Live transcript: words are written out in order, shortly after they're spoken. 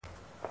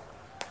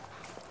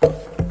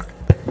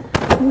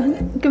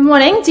Good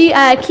morning. Do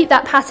keep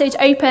that passage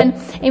open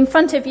in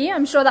front of you.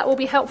 I'm sure that will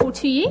be helpful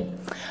to you.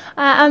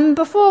 And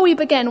before we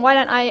begin, why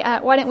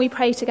don't we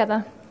pray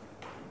together?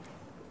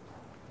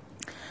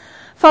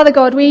 Father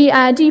God, we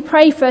do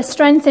pray for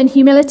strength and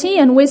humility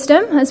and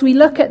wisdom as we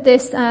look at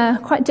this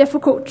quite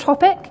difficult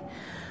topic.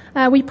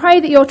 We pray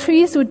that your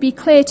truths would be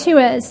clear to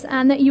us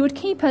and that you would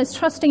keep us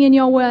trusting in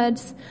your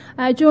words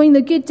during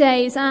the good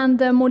days and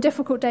the more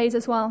difficult days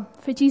as well.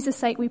 For Jesus'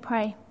 sake we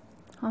pray.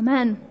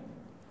 Amen.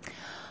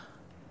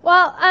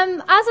 Well,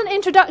 as an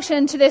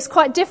introduction to this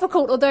quite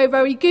difficult, although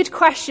very good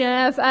question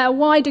of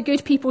why do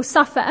good people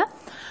suffer,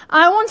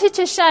 I wanted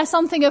to share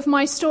something of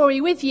my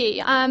story with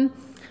you. I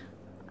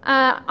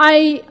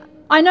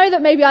know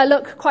that maybe I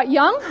look quite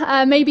young.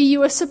 Maybe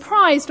you were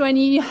surprised when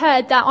you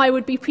heard that I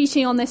would be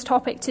preaching on this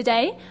topic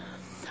today.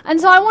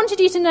 And so I wanted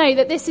you to know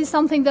that this is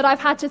something that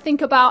I've had to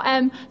think about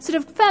sort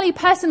of fairly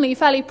personally,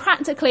 fairly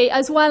practically,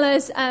 as well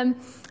as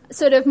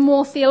sort of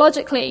more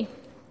theologically.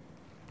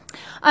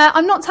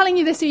 I'm not telling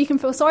you this so you can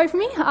feel sorry for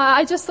me.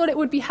 I just thought it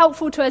would be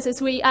helpful to us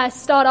as we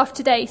start off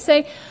today.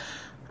 So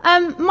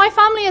my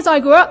family, as I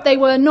grew up, they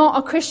were not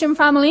a Christian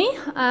family.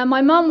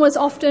 My mum was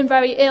often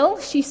very ill.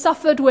 She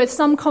suffered with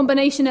some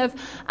combination of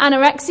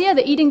anorexia,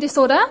 the eating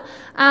disorder,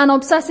 and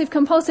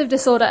obsessive-compulsive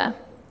disorder.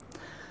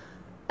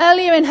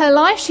 Earlier in her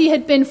life, she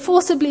had been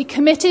forcibly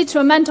committed to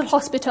a mental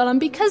hospital, and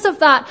because of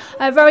that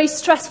very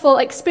stressful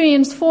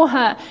experience for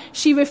her,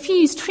 she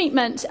refused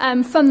treatment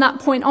from that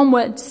point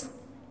onwards.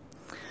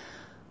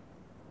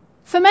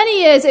 For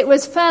many years, it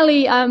was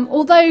fairly,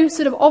 although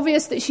sort of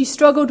obvious that she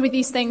struggled with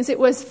these things, it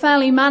was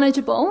fairly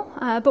manageable.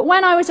 But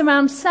when I was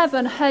around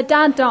 7, her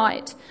dad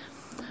died.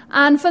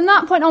 And from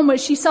that point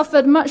onwards, she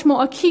suffered much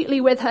more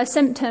acutely with her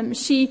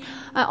symptoms. She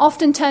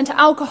often turned to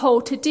alcohol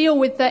to deal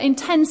with the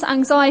intense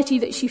anxiety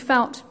that she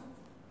felt.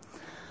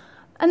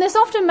 And this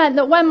often meant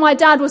that when my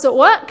dad was at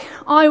work,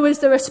 I was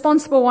the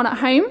responsible one at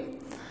home.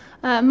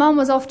 Mum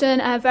was often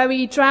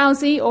very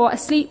drowsy or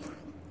asleep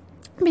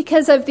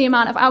because of the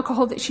amount of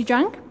alcohol that she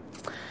drank.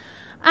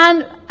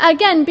 And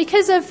again,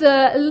 because of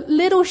the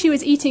little she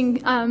was eating,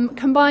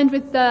 combined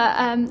with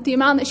the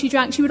amount that she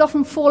drank, she would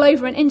often fall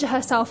over and injure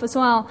herself as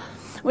well,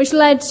 which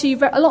led to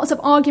lots of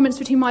arguments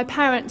between my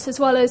parents, as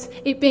well as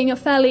it being a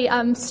fairly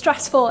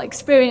stressful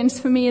experience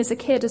for me as a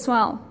kid as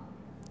well.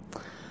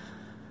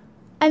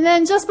 And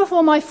then just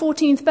before my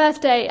 14th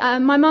birthday,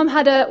 my mum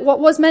had what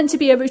was meant to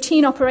be a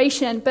routine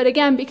operation, but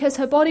again, because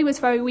her body was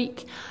very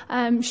weak,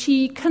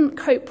 she couldn't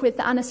cope with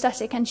the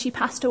anaesthetic and she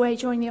passed away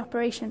during the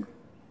operation.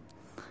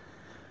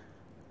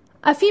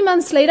 A few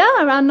months later,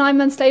 around 9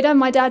 months later,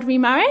 my dad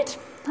remarried,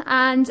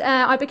 and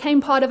I became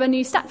part of a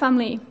new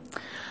stepfamily.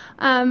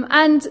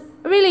 And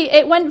really,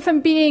 I went from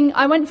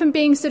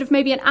being sort of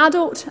maybe an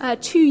adult,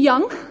 too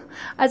young,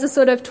 as a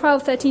sort of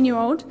 12,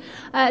 13-year-old,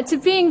 to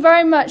being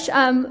very much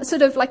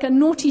sort of like a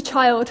naughty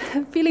child,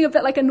 feeling a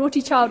bit like a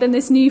naughty child in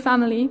this new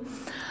family.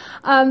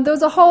 There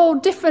was a whole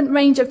different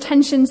range of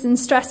tensions and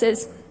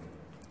stresses.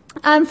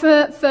 And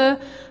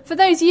for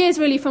those years,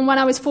 really, from when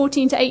I was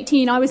 14 to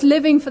 18, I was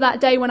living for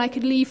that day when I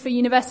could leave for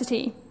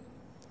university.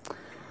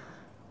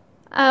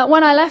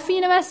 When I left for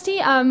university,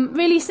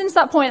 really since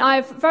that point,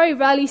 I've very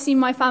rarely seen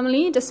my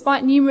family,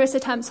 despite numerous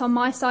attempts on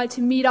my side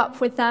to meet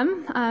up with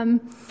them.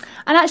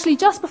 And actually,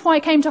 just before I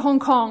came to Hong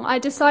Kong, I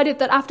decided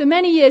that after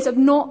many years of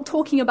not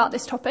talking about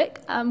this topic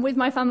with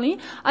my family,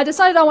 I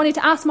decided I wanted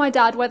to ask my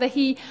dad whether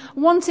he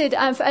wanted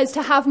for us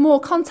to have more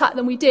contact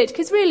than we did.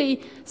 Because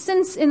really,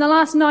 since in the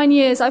last 9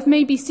 years, I've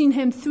maybe seen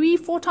him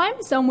 3-4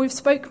 times, and we've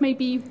spoke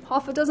maybe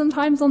half a dozen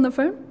times on the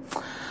phone.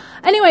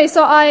 Anyway,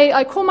 so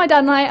I called my dad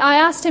and I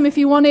asked him if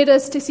he wanted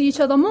us to see each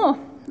other more.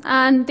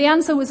 And the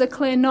answer was a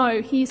clear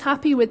no. He's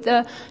happy with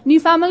the new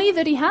family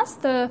that he has,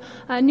 the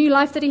new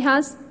life that he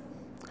has.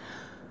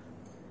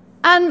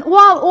 And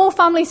while all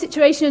family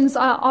situations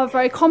are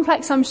very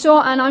complex, I'm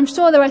sure, and I'm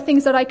sure there are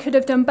things that I could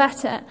have done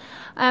better,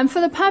 for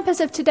the purpose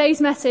of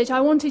today's message,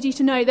 I wanted you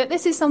to know that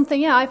this is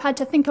something, I've had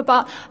to think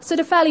about sort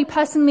of fairly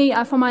personally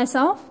for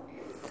myself.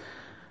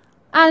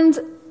 And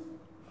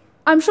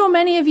I'm sure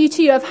many of you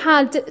too have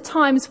had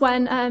times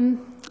when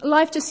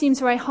life just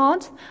seems very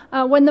hard,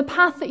 when the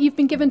path that you've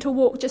been given to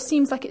walk just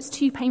seems like it's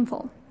too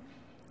painful.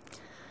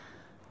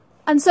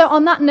 And so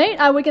on that note,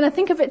 we're going to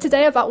think of it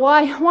today about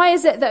why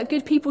is it that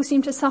good people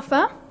seem to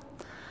suffer?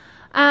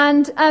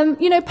 And,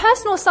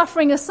 personal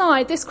suffering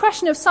aside, this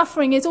question of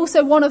suffering is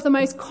also one of the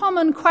most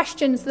common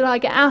questions that I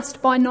get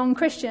asked by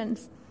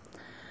non-Christians.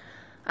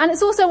 And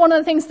it's also one of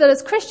the things that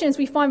as Christians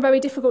we find very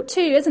difficult too,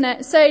 isn't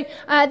it? So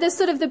there's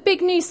sort of the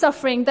big news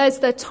suffering. There's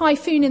the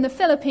typhoon in the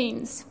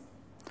Philippines.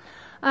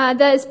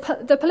 There's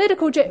the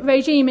political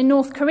regime in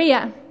North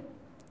Korea.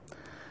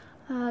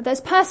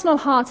 There's personal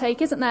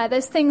heartache, isn't there?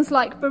 There's things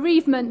like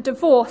bereavement,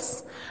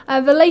 divorce,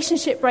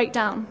 relationship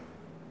breakdown.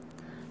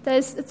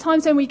 There's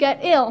times when we get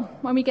ill,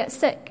 when we get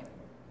sick.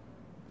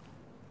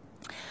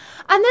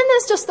 And then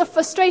there's just the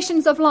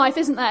frustrations of life,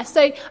 isn't there?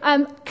 So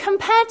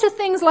compared to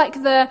things like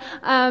the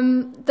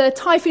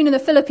typhoon in the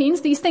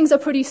Philippines, these things are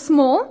pretty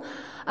small.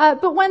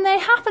 But when they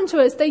happen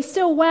to us, they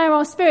still wear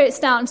our spirits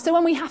down. So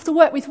when we have to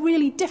work with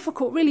really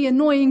difficult, really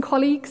annoying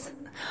colleagues,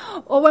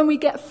 or when we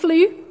get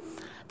flu,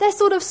 they're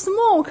sort of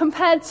small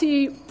compared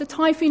to the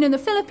typhoon in the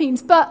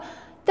Philippines, but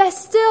they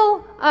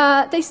still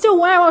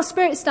wear our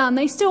spirits down.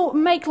 They still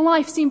make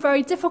life seem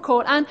very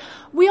difficult. And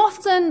we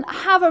often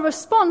have a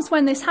response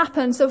when this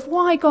happens of,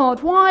 why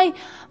God? Why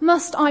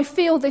must I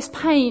feel this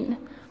pain?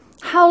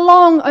 How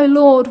long, O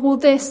Lord, will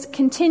this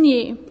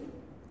continue?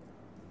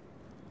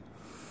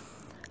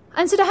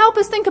 And so to help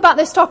us think about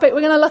this topic,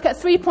 we're going to look at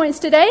 3 points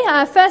today.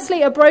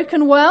 Firstly, a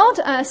broken world.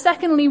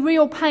 Secondly,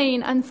 real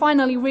pain. And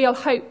finally, real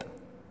hope.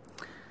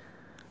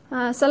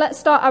 So let's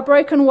start our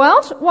broken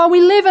world. While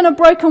we live in a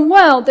broken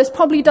world, this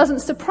probably doesn't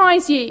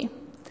surprise you.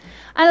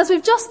 And as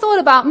we've just thought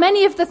about,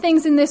 many of the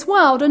things in this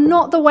world are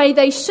not the way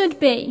they should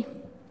be.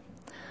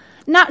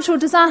 Natural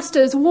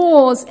disasters,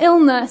 wars,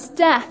 illness,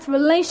 death,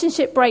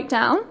 relationship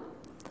breakdown.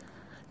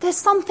 There's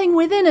something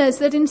within us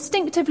that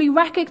instinctively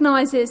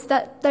recognizes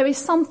that there is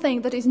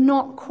something that is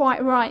not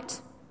quite right.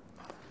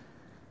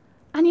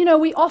 And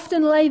we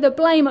often lay the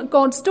blame at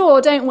God's door,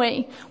 don't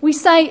we? We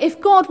say,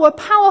 if God were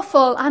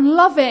powerful and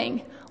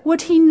loving,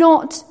 would he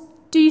not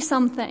do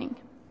something?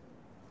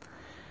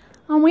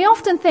 And we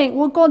often think,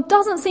 well, God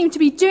doesn't seem to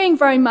be doing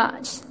very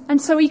much.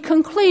 And so we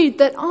conclude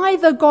that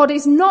either God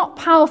is not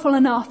powerful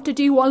enough to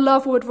do what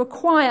love would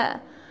require,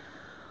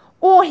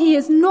 or he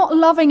is not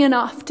loving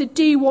enough to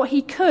do what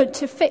he could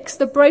to fix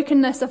the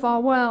brokenness of our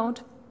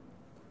world.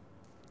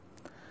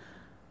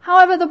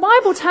 However, the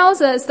Bible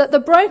tells us that the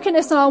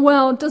brokenness in our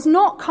world does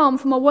not come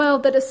from a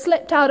world that has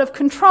slipped out of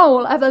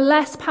control of a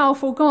less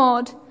powerful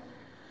God.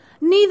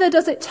 Neither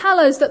does it tell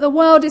us that the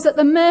world is at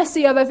the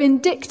mercy of a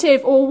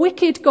vindictive or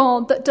wicked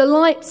God that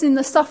delights in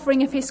the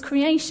suffering of his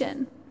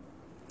creation.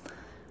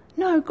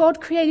 No, God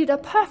created a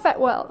perfect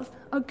world,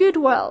 a good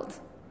world,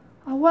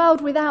 a world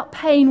without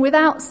pain,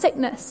 without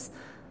sickness,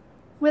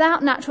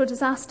 without natural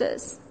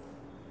disasters.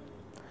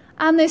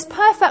 And this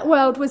perfect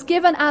world was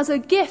given as a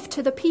gift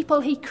to the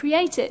people he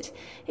created.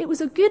 It was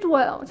a good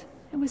world.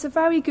 It was a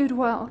very good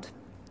world.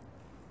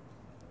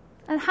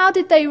 And how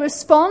did they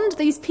respond,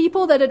 these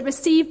people that had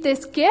received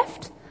this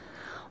gift?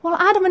 Well,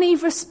 Adam and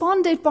Eve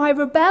responded by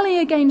rebelling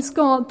against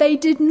God. They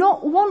did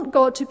not want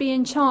God to be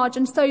in charge,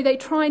 and so they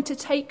tried to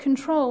take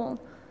control.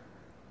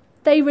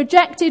 They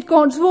rejected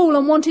God's rule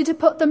and wanted to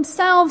put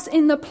themselves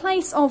in the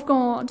place of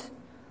God.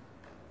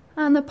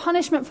 And the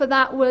punishment for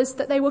that was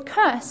that they were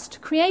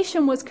cursed.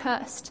 Creation was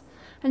cursed.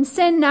 And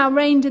sin now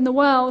reigned in the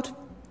world.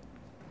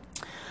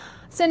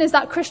 Sin is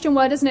that Christian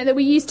word, isn't it, that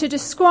we use to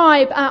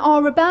describe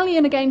our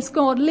rebellion against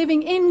God,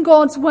 living in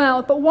God's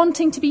world, but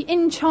wanting to be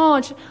in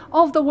charge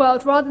of the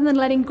world rather than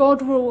letting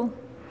God rule.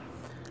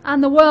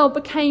 And the world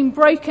became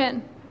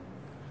broken.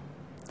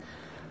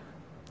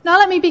 Now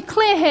let me be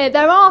clear here,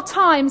 there are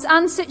times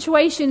and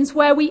situations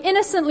where we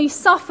innocently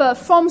suffer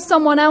from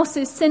someone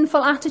else's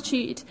sinful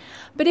attitude.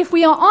 But if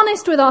we are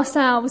honest with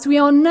ourselves, we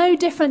are no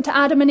different to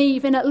Adam and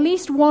Eve in at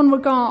least one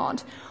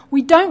regard.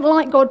 We don't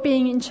like God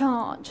being in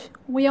charge.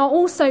 We are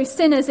also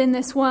sinners in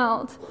this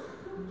world.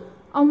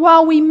 And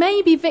while we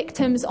may be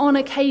victims on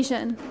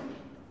occasion,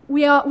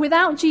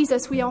 without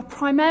Jesus, we are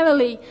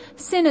primarily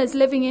sinners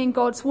living in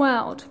God's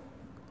world.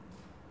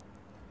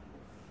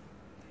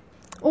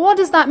 What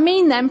does that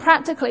mean then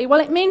practically? Well,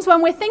 it means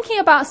when we're thinking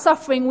about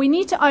suffering, we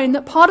need to own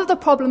that part of the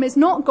problem is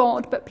not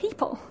God, but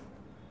people.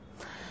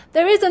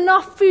 There is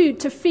enough food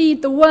to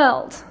feed the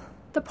world.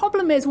 The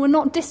problem is we're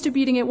not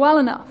distributing it well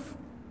enough.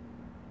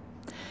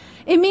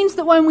 It means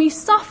that when we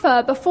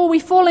suffer, before we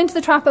fall into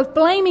the trap of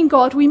blaming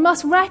God, we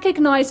must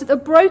recognize that the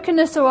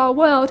brokenness of our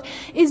world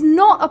is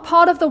not a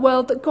part of the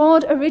world that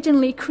God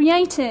originally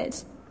created.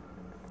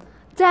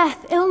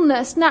 Death,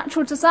 illness,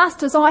 natural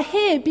disasters are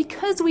here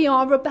because we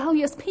are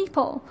rebellious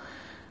people.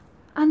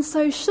 And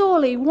so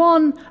surely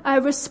one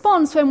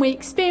response when we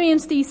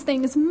experience these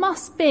things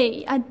must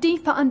be a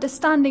deeper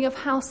understanding of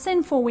how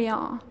sinful we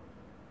are.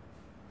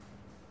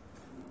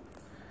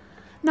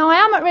 Now, I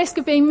am at risk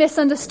of being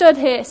misunderstood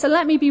here, so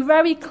let me be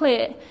very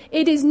clear.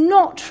 It is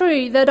not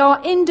true that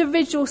our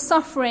individual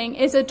suffering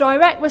is a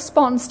direct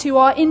response to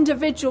our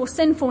individual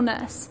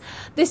sinfulness.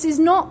 This is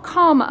not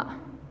karma.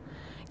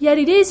 Yet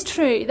it is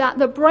true that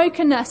the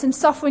brokenness and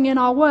suffering in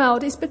our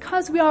world is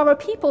because we are a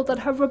people that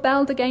have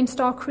rebelled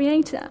against our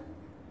Creator.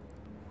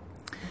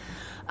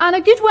 And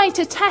a good way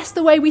to test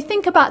the way we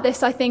think about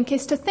this, I think,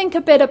 is to think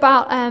a bit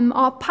about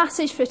our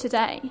passage for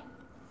today.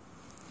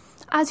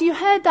 As you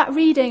heard that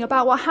reading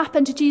about what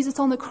happened to Jesus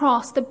on the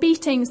cross, the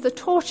beatings, the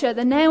torture,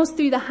 the nails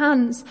through the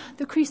hands,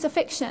 the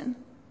crucifixion,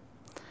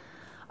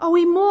 are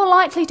we more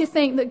likely to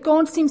think that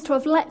God seems to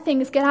have let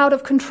things get out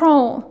of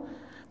control?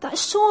 That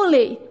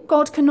surely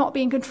God cannot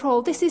be in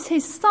control. This is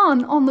his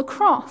Son on the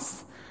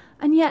cross,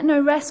 and yet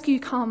no rescue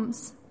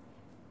comes.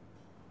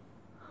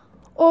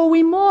 Or are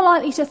we more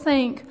likely to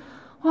think,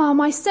 wow,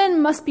 my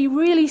sin must be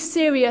really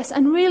serious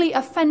and really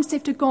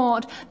offensive to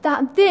God,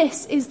 that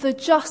this is the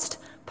just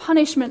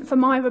punishment for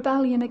my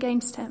rebellion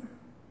against him?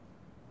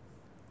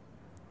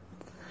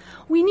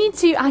 We need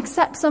to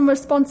accept some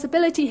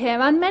responsibility here,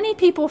 and many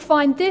people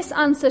find this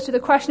answer to the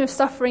question of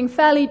suffering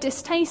fairly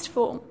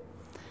distasteful.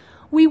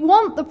 We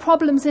want the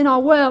problems in our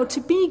world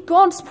to be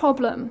God's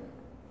problem.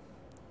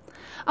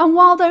 And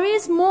while there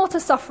is more to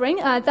suffering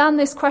than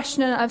this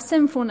question of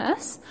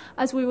sinfulness,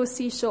 as we will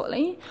see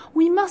shortly,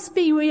 we must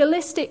be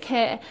realistic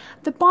here.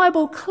 The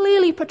Bible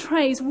clearly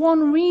portrays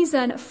one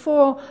reason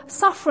for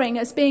suffering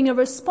as being a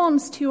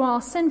response to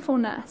our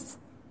sinfulness.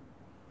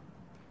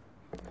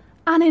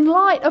 And in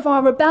light of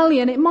our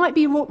rebellion, it might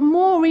be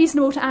more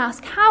reasonable to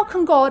ask, how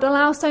can God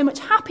allow so much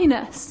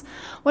happiness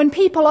when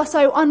people are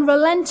so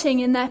unrelenting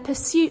in their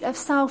pursuit of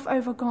self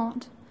over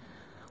God?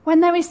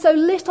 When there is so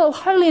little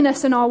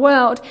holiness in our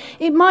world,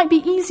 it might be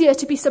easier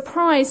to be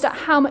surprised at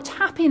how much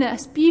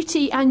happiness,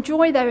 beauty, and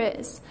joy there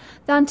is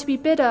than to be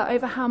bitter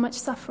over how much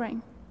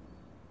suffering.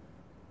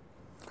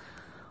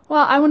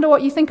 Well, I wonder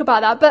what you think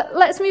about that, but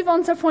let's move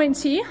on to point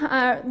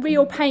 2,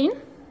 real pain.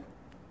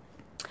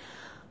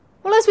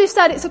 Well, as we've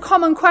said, it's a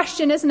common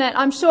question, isn't it?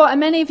 I'm sure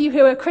many of you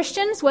who are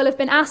Christians will have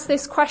been asked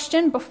this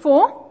question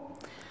before.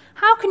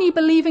 How can you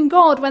believe in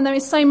God when there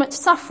is so much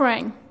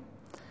suffering?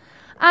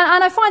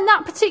 And I find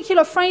that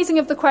particular phrasing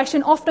of the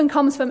question often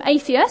comes from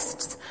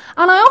atheists.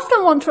 And I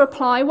often want to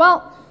reply,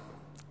 well,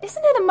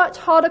 isn't it a much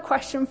harder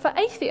question for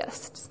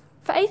atheists,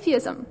 for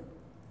atheism?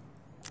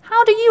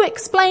 How do you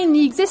explain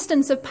the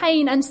existence of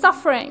pain and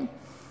suffering?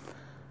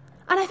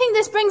 And I think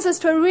this brings us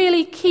to a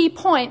really key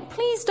point.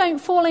 Please don't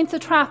fall into the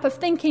trap of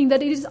thinking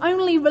that it is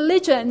only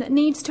religion that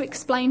needs to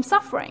explain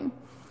suffering.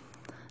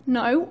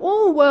 No,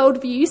 all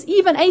worldviews,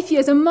 even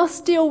atheism,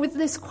 must deal with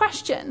this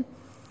question.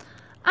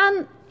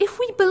 And if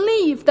we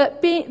believe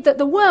that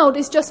the world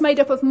is just made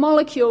up of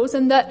molecules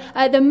and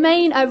that the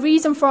main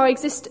reason for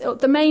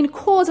the main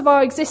cause of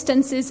our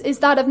existence is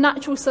that of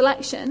natural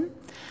selection,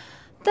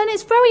 then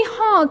it's very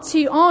hard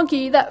to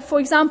argue that, for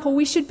example,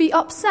 we should be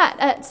upset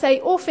at,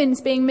 say,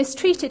 orphans being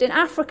mistreated in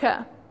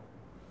Africa.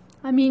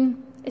 I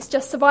mean, it's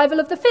just survival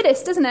of the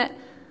fittest, isn't it?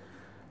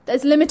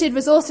 There's limited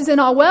resources in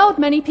our world.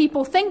 Many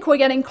people think we're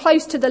getting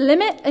close to the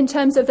limit in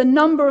terms of the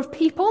number of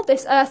people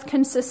this earth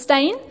can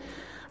sustain,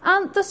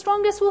 and the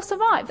strongest will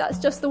survive. That's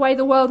just the way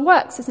the world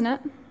works, isn't it?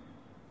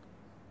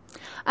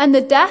 And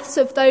the deaths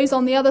of those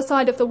on the other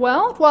side of the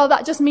world, well,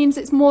 that just means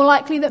it's more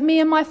likely that me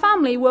and my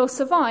family will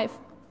survive.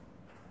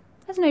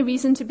 There's no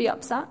reason to be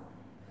upset.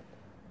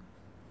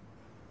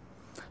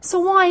 So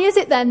why is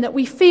it then that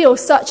we feel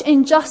such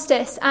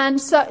injustice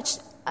and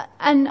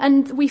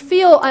we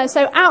feel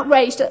so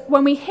outraged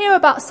when we hear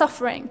about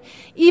suffering,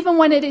 even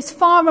when it is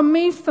far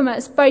removed from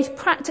us, both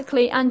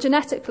practically and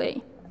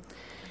genetically?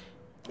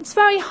 It's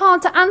very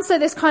hard to answer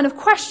this kind of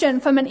question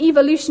from an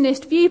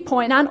evolutionist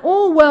viewpoint, and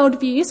all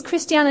worldviews,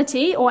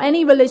 Christianity or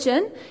any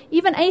religion,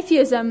 even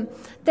atheism,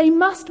 they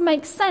must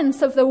make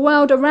sense of the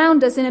world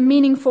around us in a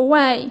meaningful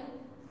way.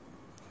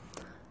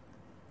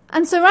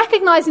 And so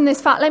recognizing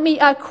this fact, let me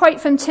quote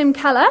from Tim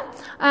Keller,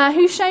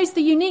 who shows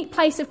the unique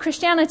place of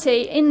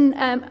Christianity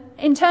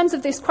in terms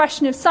of this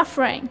question of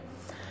suffering.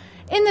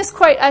 In this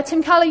quote,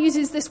 Tim Keller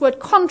uses this word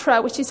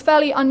contra, which is a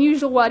fairly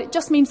unusual word. It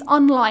just means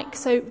unlike,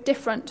 so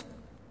different.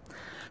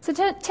 So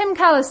Tim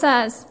Keller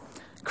says,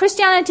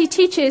 Christianity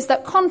teaches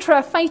that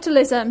contra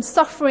fatalism,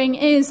 suffering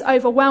is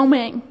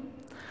overwhelming.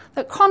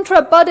 That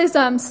contra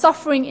Buddhism,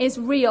 suffering is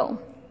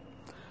real.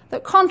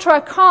 That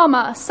contra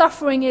karma,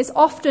 suffering is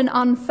often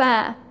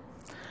unfair.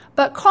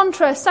 But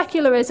contra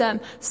secularism,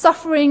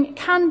 suffering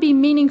can be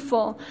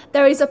meaningful.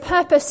 There is a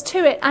purpose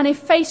to it, and if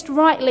faced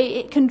rightly,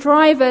 it can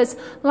drive us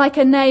like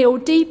a nail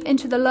deep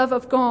into the love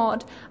of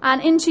God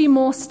and into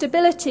more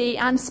stability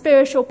and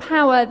spiritual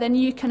power than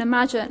you can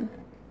imagine.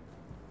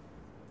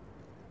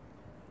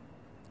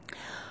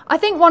 I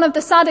think one of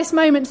the saddest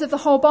moments of the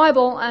whole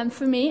Bible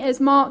for me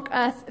is Mark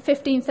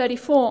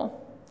 15:34,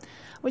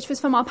 which was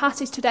from our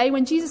passage today,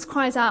 when Jesus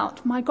cries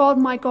out, my God,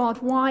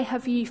 why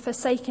have you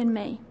forsaken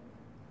me?"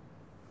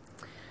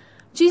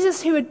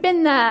 Jesus, who had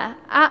been there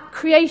at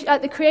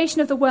the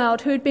creation of the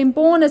world, who had been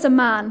born as a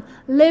man,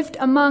 lived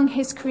among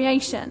his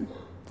creation,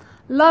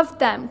 loved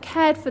them,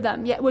 cared for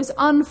them, yet was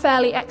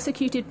unfairly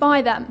executed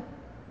by them.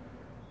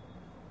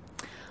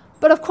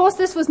 But of course,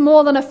 this was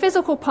more than a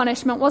physical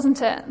punishment,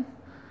 wasn't it?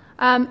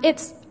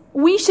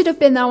 We should have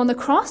been there on the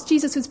cross.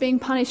 Jesus was being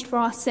punished for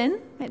our sin.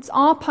 It's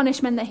our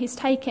punishment that he's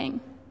taking.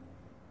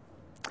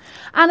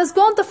 And as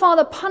God the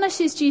Father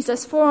punishes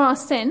Jesus for our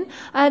sin,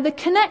 the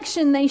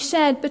connection they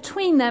shared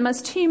between them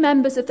as two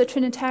members of the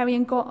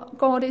Trinitarian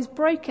God is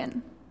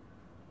broken.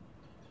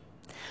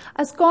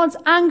 As God's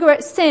anger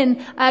at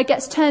sin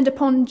gets turned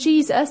upon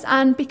Jesus,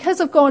 and because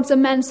of God's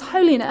immense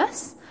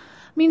holiness,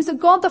 means that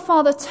God the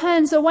Father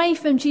turns away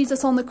from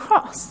Jesus on the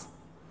cross.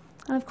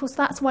 And of course,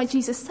 that's why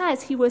Jesus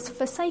says he was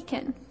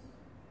forsaken.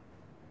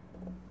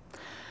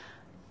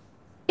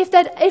 If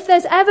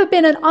there's ever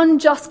been an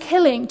unjust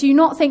killing, do you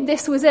not think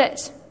this was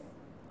it?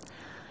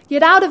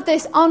 Yet out of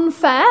this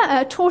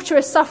unfair,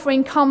 torturous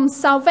suffering comes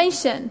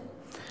salvation.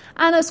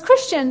 And as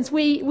Christians,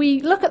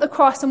 we look at the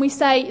cross and we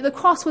say the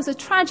cross was a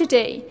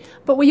tragedy,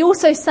 but we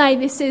also say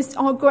this is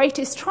our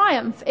greatest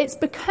triumph. It's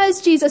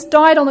because Jesus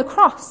died on the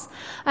cross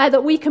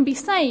that we can be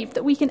saved,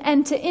 that we can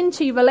enter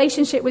into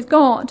relationship with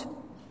God.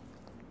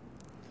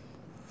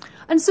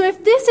 And so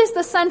if this is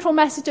the central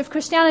message of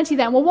Christianity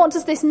then, well, what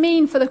does this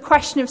mean for the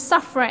question of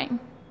suffering?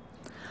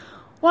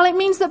 Well, it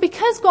means that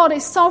because God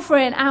is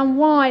sovereign and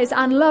wise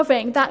and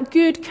loving, that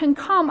good can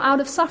come out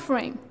of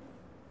suffering.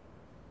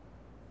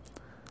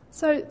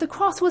 So the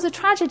cross was a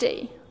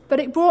tragedy, but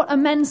it brought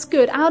immense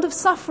good. Out of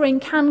suffering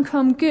can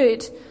come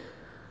good.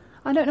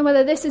 I don't know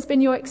whether this has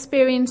been your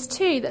experience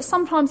too, that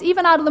sometimes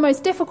even out of the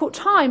most difficult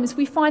times,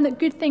 we find that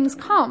good things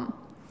come.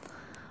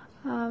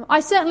 I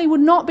certainly would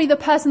not be the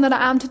person that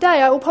I am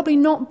today. I will probably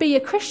not be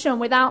a Christian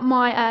without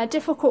my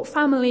difficult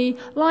family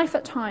life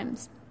at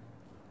times.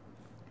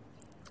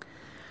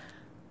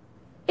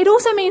 It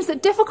also means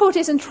that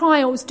difficulties and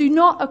trials do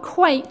not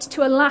equate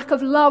to a lack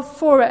of love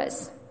for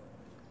us.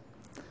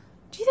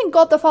 Do you think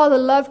God the Father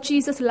loved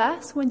Jesus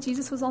less when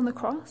Jesus was on the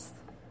cross?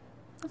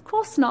 Of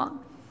course not.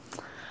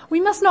 We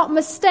must not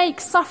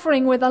mistake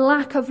suffering with a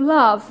lack of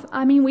love.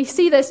 I mean, we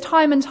see this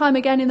time and time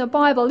again in the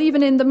Bible,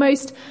 even in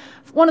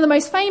one of the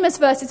most famous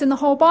verses in the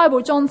whole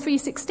Bible, John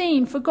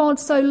 3:16. For God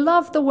so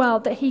loved the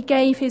world that he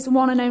gave his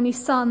one and only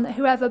Son, that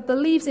whoever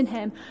believes in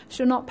him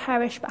shall not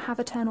perish but have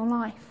eternal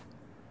life.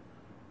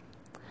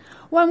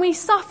 When we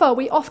suffer,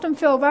 we often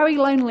feel very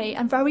lonely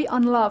and very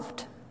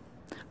unloved.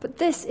 But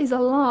this is a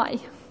lie.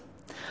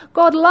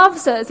 God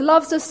loves us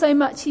so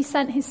much he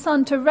sent his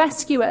Son to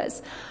rescue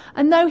us.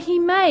 And though he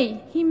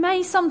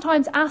may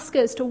sometimes ask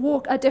us to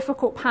walk a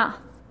difficult path,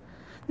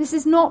 this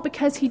is not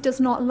because he does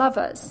not love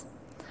us.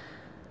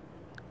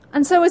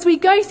 And so as we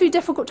go through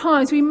difficult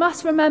times, we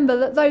must remember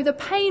that though the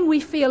pain we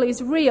feel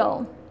is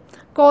real,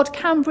 God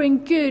can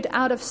bring good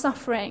out of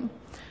suffering.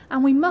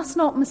 And we must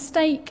not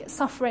mistake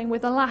suffering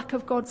with a lack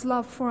of God's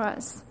love for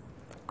us.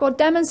 God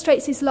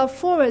demonstrates his love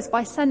for us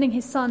by sending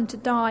his Son to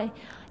die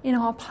in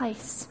our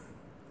place.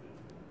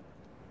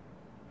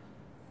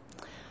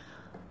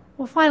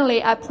 Well,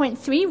 finally, point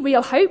 3,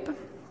 real hope.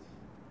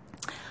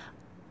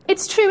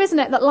 It's true, isn't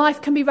it, that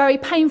life can be very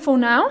painful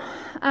now,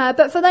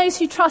 but for those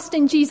who trust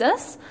in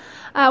Jesus,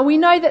 we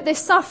know that this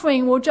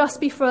suffering will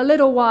just be for a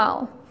little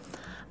while.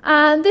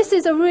 And this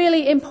is a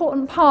really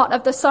important part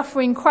of the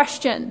suffering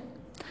question.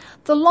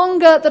 The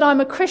longer that I'm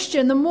a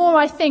Christian, the more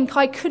I think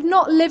I could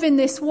not live in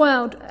this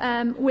world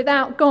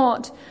without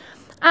God.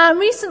 And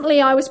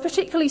recently I was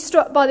particularly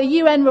struck by the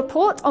UN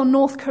report on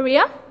North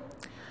Korea.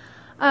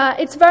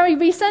 It's very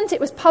recent. It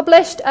was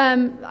published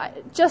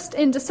just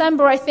in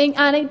December, I think,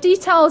 and it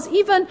details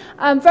even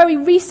very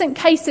recent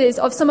cases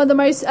of some of the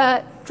most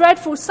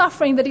dreadful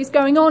suffering that is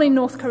going on in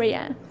North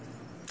Korea.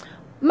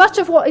 Much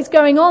of what is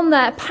going on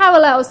there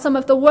parallels some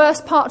of the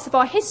worst parts of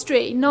our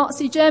history,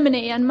 Nazi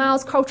Germany and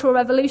Mao's Cultural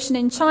Revolution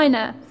in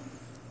China.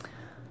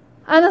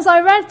 And as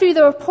I read through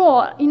the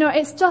report,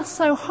 it's just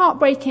so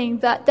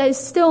heartbreaking that there's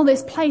still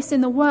this place in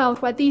the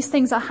world where these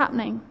things are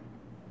happening.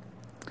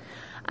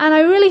 And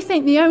I really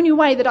think the only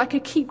way that I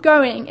could keep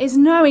going is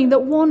knowing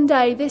that one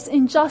day this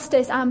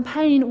injustice and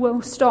pain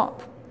will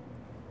stop.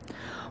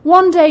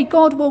 One day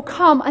God will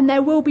come and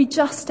there will be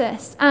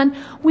justice. And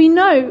we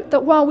know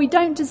that while we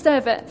don't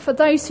deserve it, for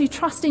those who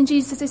trust in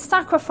Jesus'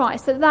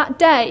 sacrifice, that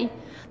day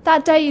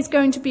is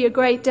going to be a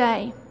great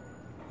day.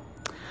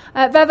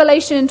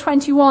 Revelation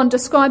 21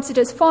 describes it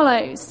as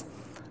follows.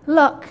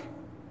 Look,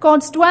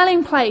 God's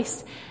dwelling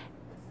place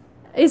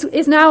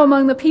is now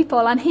among the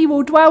people, and he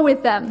will dwell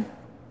with them.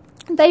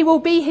 They will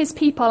be his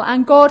people,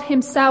 and God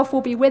himself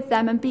will be with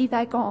them and be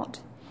their God.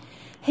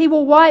 He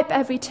will wipe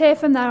every tear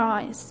from their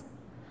eyes.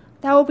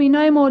 There will be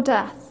no more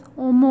death,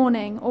 or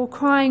mourning, or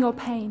crying, or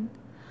pain,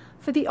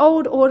 for the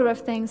old order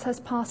of things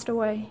has passed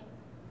away.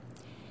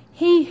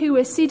 He who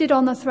is seated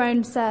on the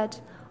throne said,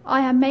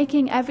 I am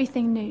making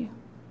everything new.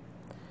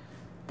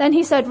 Then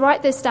he said,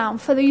 write this down,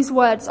 for these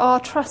words are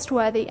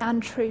trustworthy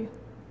and true.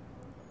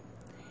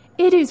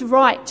 It is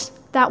right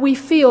that we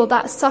feel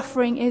that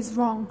suffering is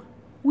wrong.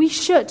 We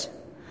should.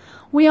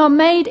 We are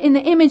made in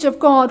the image of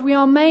God. We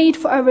are made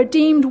for a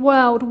redeemed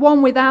world,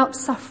 one without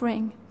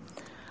suffering.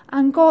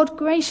 And God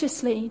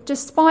graciously,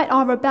 despite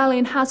our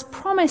rebellion, has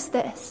promised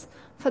this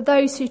for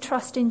those who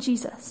trust in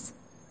Jesus.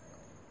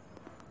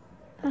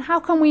 And how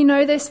can we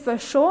know this for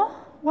sure?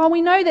 Well,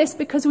 we know this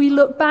because we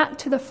look back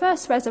to the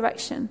first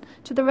resurrection,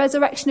 to the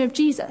resurrection of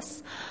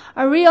Jesus,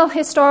 a real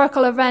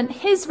historical event,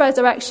 his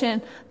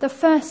resurrection, the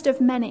first of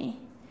many.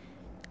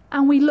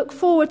 And we look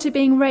forward to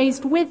being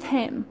raised with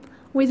him,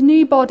 with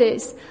new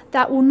bodies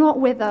that will not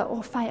wither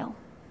or fail.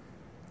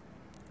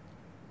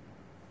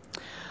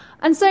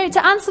 And so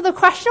to answer the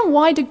question,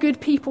 why do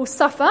good people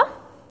suffer?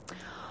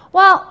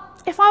 Well,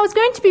 if I was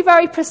going to be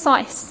very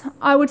precise,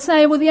 I would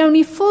say, well, the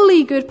only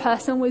fully good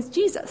person was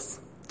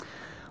Jesus.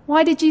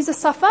 Why did Jesus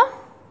suffer?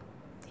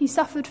 He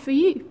suffered for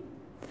you,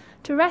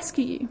 to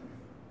rescue you.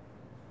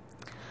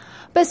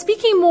 But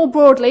speaking more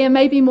broadly and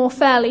maybe more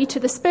fairly to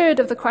the spirit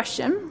of the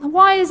question,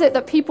 why is it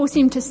that people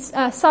seem to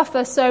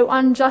suffer so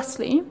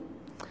unjustly?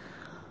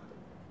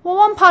 Well,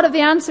 one part of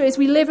the answer is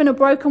we live in a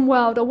broken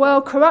world, a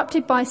world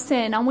corrupted by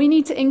sin, and we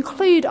need to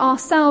include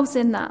ourselves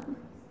in that.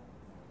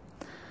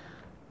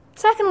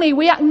 Secondly,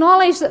 we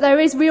acknowledge that there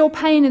is real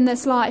pain in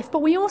this life,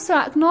 but we also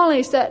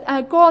acknowledge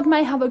that God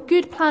may have a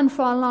good plan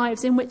for our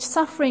lives in which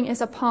suffering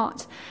is a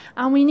part,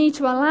 and we need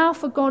to allow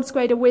for God's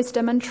greater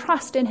wisdom and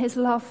trust in his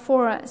love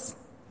for us.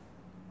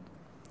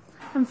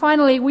 And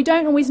finally, we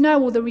don't always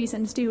know all the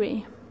reasons, do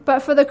we?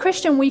 But for the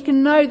Christian, we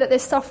can know that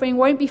this suffering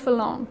won't be for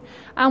long,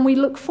 and we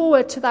look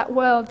forward to that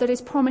world that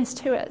is promised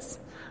to us,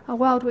 a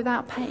world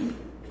without pain.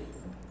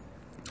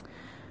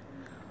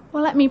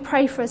 Well, let me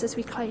pray for us as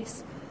we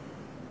close.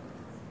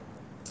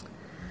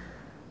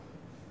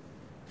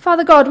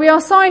 Father God, we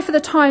are sorry for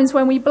the times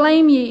when we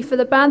blame you for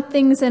the bad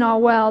things in our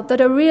world that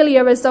are really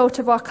a result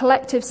of our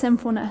collective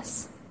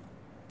sinfulness.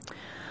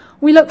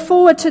 We look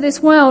forward to this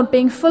world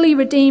being fully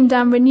redeemed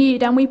and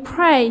renewed, and we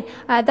pray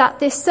that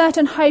this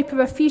certain hope of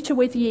a future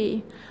with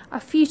you, a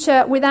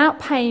future without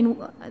pain,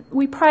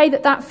 we pray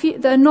that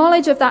the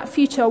knowledge of that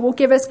future will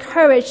give us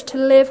courage to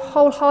live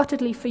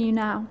wholeheartedly for you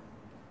now.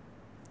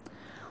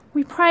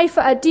 We pray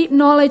for a deep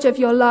knowledge of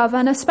your love,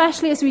 and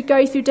especially as we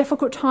go through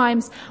difficult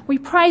times, we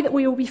pray that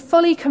we will be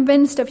fully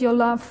convinced of your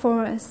love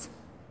for us.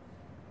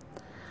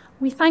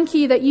 We thank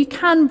you that you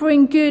can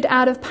bring good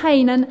out of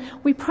pain, and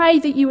we pray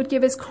that you would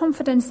give us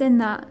confidence in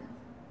that.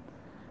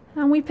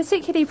 And we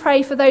particularly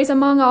pray for those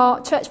among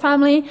our church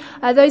family,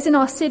 those in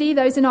our city,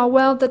 those in our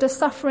world that are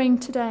suffering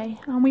today.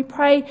 And we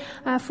pray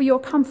for your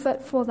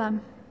comfort for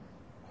them.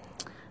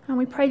 And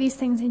we pray these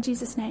things in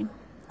Jesus' name.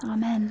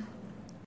 Amen.